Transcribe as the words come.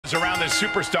Around this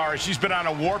superstar, she's been on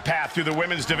a warpath through the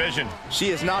women's division. She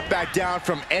has not backed down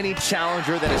from any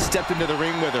challenger that has stepped into the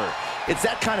ring with her. It's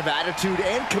that kind of attitude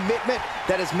and commitment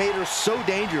that has made her so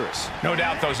dangerous. No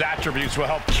doubt those attributes will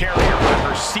help carry her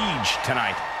on her siege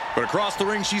tonight. But across the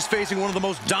ring, she's facing one of the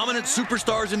most dominant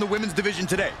superstars in the women's division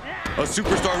today. A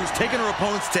superstar who's taken her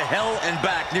opponents to hell and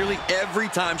back nearly every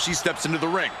time she steps into the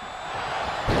ring.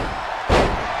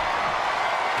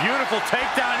 Beautiful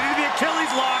takedown into the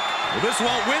Achilles lock. Well, this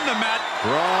won't win the match.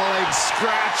 Crawling,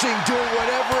 scratching, doing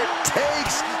whatever it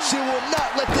takes. She will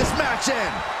not let this match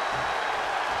end.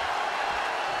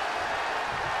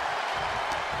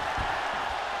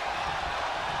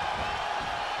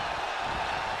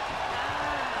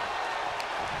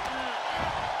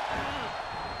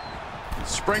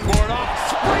 Springboard off.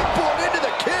 Springboard into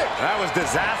the kick. That was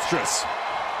disastrous.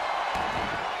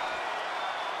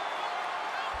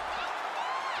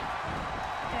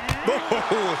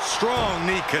 Oh, a strong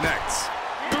knee connects.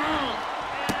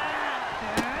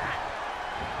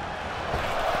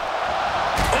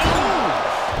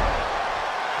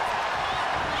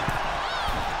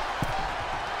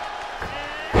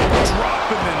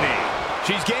 Dropping the knee.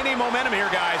 She's gaining momentum here,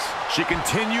 guys. She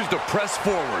continues to press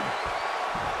forward.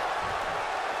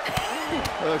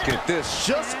 Look at this,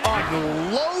 just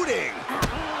unloading.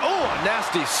 Oh, a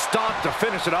nasty stomp to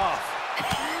finish it off.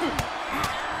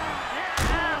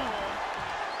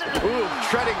 Ooh,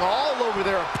 treading all over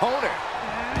their opponent.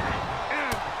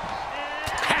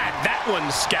 Had that one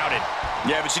scouted.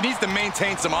 Yeah, but she needs to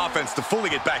maintain some offense to fully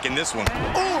get back in this one.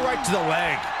 Ooh, right to the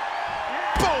leg.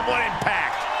 Boom, what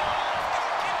impact.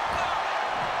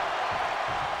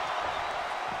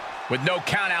 With no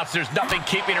countouts, there's nothing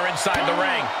keeping her inside the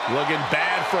ring. Looking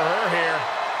bad for her here.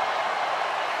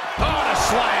 Oh, and a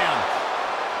slam.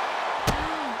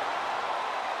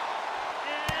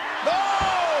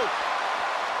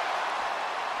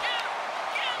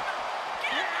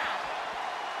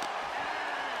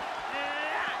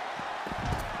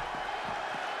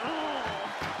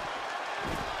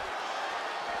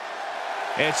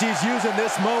 And she's using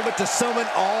this moment to summon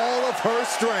all of her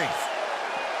strength.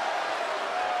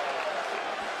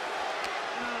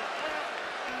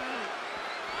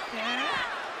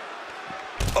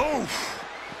 Oof.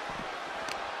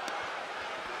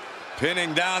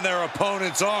 Pinning down their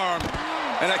opponent's arm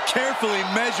and a carefully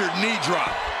measured knee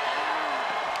drop.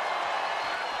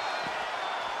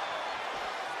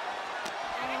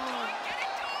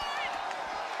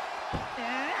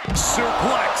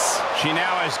 Suplex. She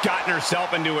now has gotten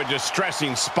herself into a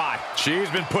distressing spot. She's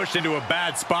been pushed into a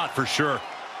bad spot for sure.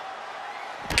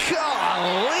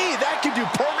 Golly, that could do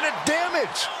permanent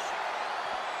damage.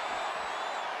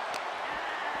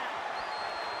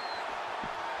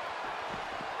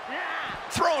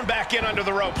 Thrown back in under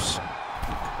the ropes.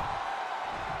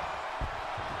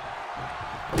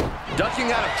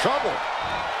 Ducking out of trouble.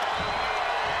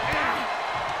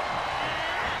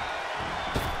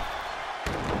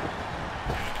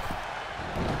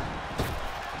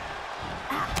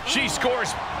 She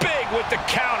scores big with the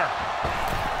counter.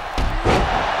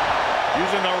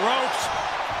 Using the ropes.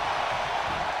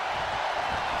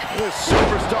 This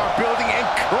superstar building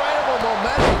incredible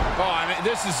momentum. Oh, I mean,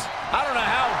 I don't know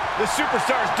how the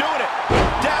superstar's doing it.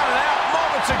 Down and out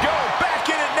moments ago.